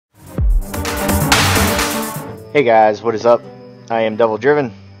Hey guys, what is up? I am Devil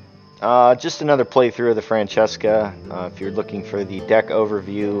Driven. Just another playthrough of the Francesca. If you're looking for the deck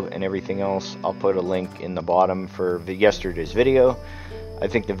overview and everything else, I'll put a link in the bottom for yesterday's video. I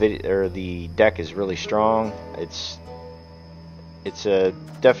think the deck is really strong. It's a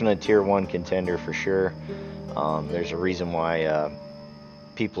definite tier 1 contender for sure. There's a reason why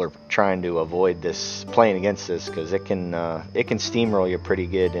people are trying to avoid playing against this, because it can steamroll you pretty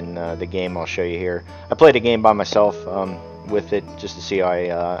good in the game I'll show you here. I played a game by myself with it just to see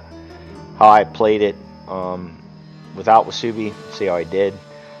how I played it without Wasubi, see how I did.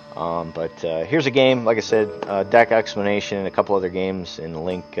 But here's a game, like I said, deck explanation and a couple other games in the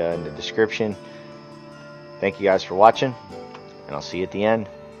link in the description. Thank you guys for watching, and I'll see you at the end.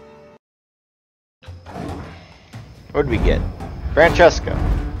 What did we get? Francesca.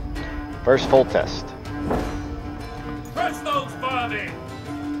 First full test. Presto's body.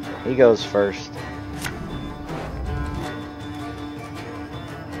 He goes first.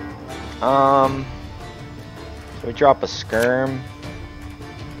 So we drop a skirm.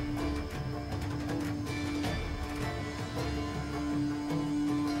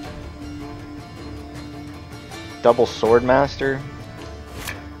 Double Swordmaster.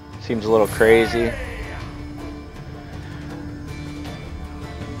 Seems a little crazy.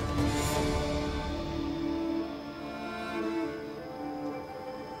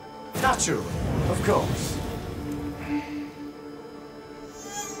 Naturally, of course.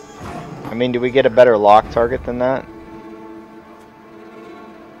 I mean, do we get a better lock target than that?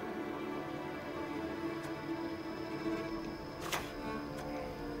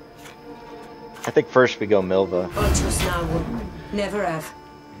 I think first we go Milva. I trust no one. Never have.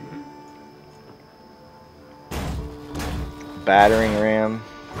 Battering ram.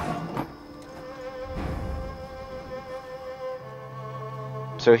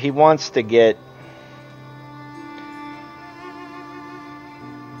 So he wants to get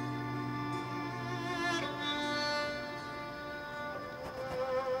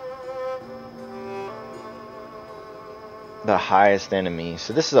the highest enemy.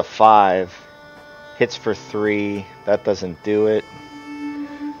 So this is a 5. Hits for 3. That doesn't do it.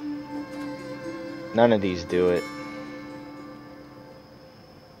 None of these do it.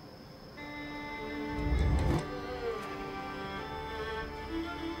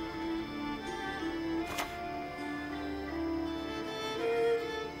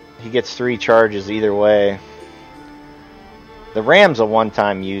 He gets 3 charges either way. The ram's a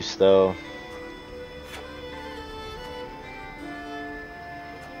one-time use though.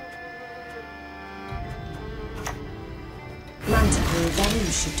 Manticore value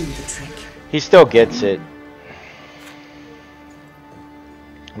should do the trick. He still gets it.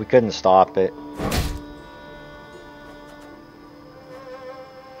 We couldn't stop it.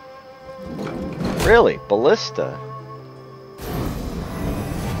 Really? Ballista?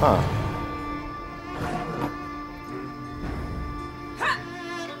 Huh.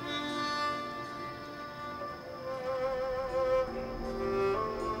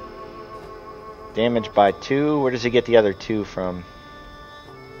 Damage by 2. Where does he get the other 2 from?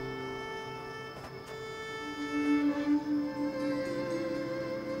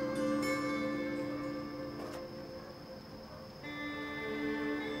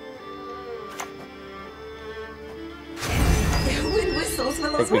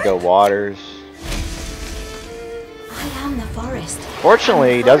 I think we go waters. I am the forest.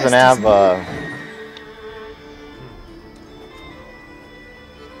 Fortunately, he doesn't have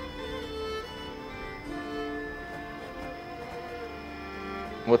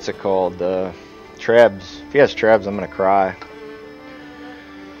what's it called? Trebs. If he has Trebs, I'm gonna cry.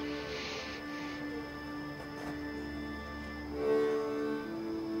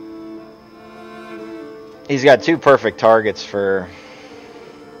 He's got 2 perfect targets for...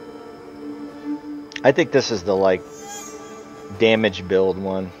 I think this is the, like, damage build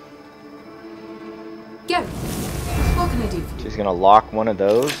one. Go. What can I do? So he's gonna lock one of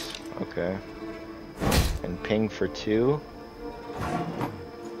those. Okay. And ping for 2.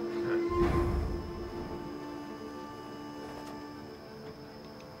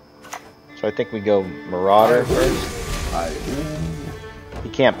 So I think we go Marauder first. He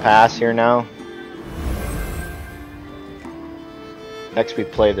can't pass here now. Next we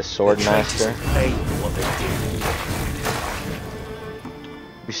play the Swordmaster.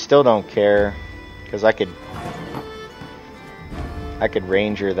 We still don't care, because I could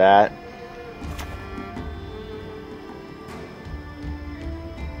Ranger that.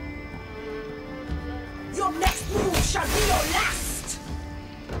 Your next move shall be your last.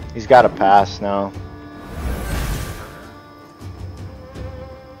 He's got to pass now.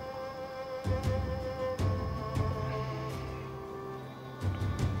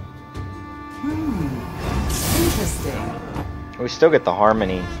 We still get the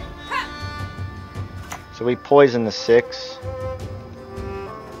harmony. So we poison the 6.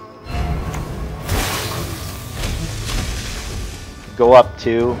 Go up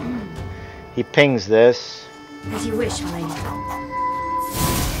 2. He pings this. As you wish, my lady.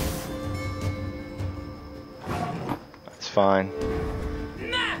 That's fine.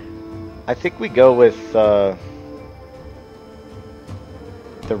 I think we go with the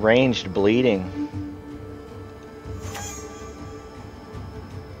ranged bleeding.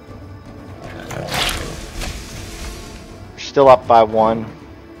 We're still up by 1.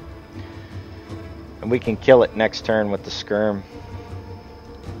 And we can kill it next turn with the skirm.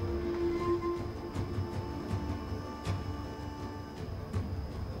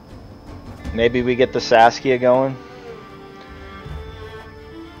 Maybe we get the Saskia going.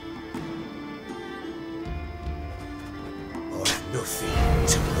 I've nothing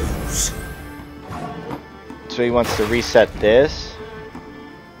to lose. So he wants to reset this.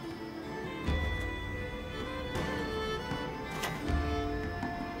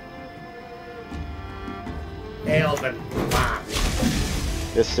 Elven man.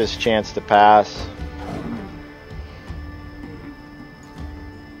 This is his chance to pass.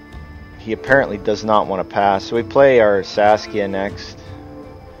 He apparently does not want to pass, so we play our Saskia next.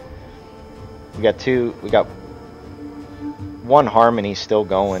 We got 1 harmony still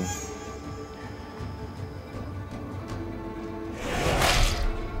going.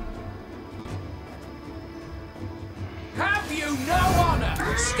 Have you no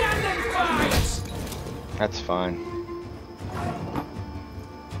honor? Stand and fight! That's fine.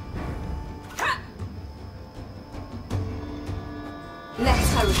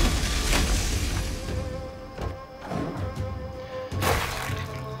 Let's hurry.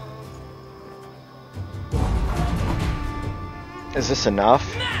 Is this enough?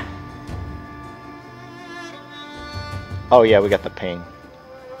 Oh yeah, we got the ping.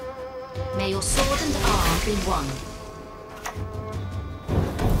 May your sword and arm be one.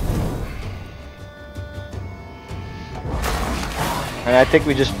 And I think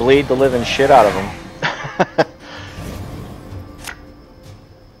we just bleed the living shit out of him.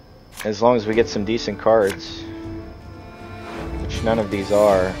 As long as we get some decent cards. Which none of these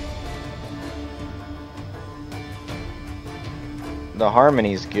are. The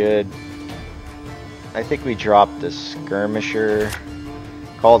harmony's good. I think we dropped the skirmisher.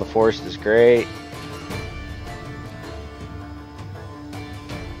 Call of the Forest is great.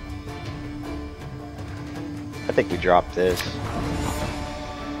 I think we dropped this.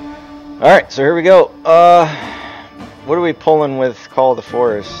 Alright, so here we go. What are we pulling with Call of the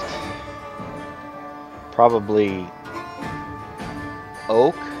Forest? Probably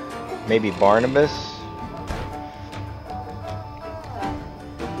Oak, maybe Barnabas.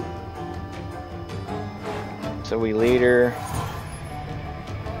 So we lead her.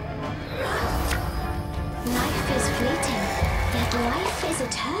 Life is fleeting, yet life is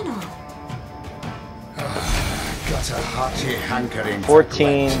eternal. Got a hearty hankering.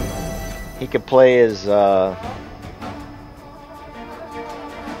 14. He could play his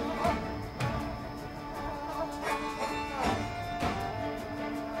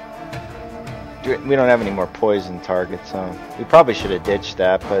we don't have any more poison targets, huh? We probably should have ditched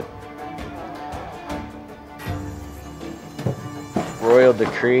that, but Royal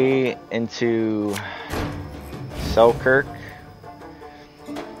Decree into Selkirk.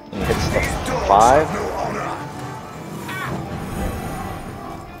 He hits the 5.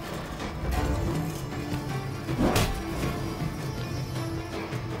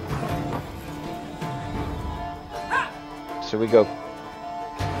 So we go.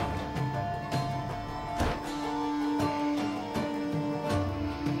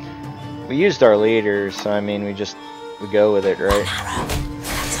 We used our leaders, so I mean, we go with it, right?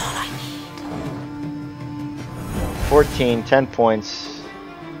 That's all I need. 14, 10 points.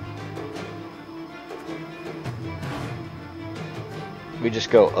 We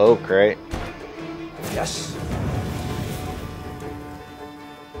just go Oak, right? Yes.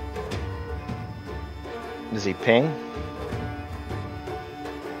 Does he ping?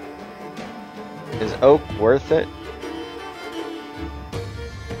 Is Oak worth it?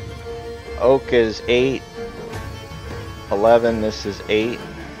 Oak is 8, 11, this is 8,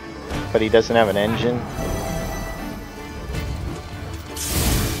 but he doesn't have an engine.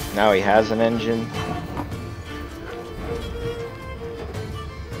 Now he has an engine.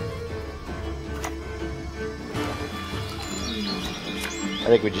 I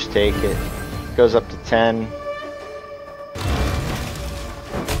think we just take it. Goes up to 10.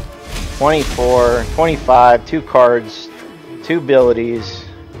 24, 25, 2 cards, 2 abilities.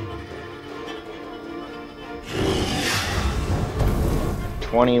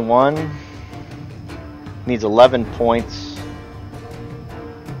 21. Needs 11 points.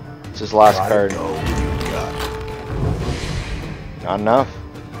 It's his last card. Not enough.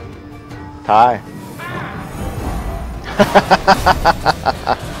 Tie.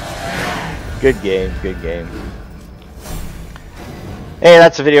 Good game, good game. Hey,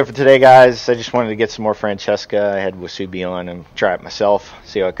 that's the video for today, guys. I just wanted to get some more Francesca. I had Wasubi on and try it myself,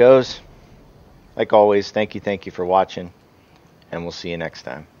 see how it goes. Like always, thank you for watching, and we'll see you next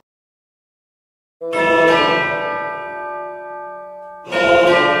time.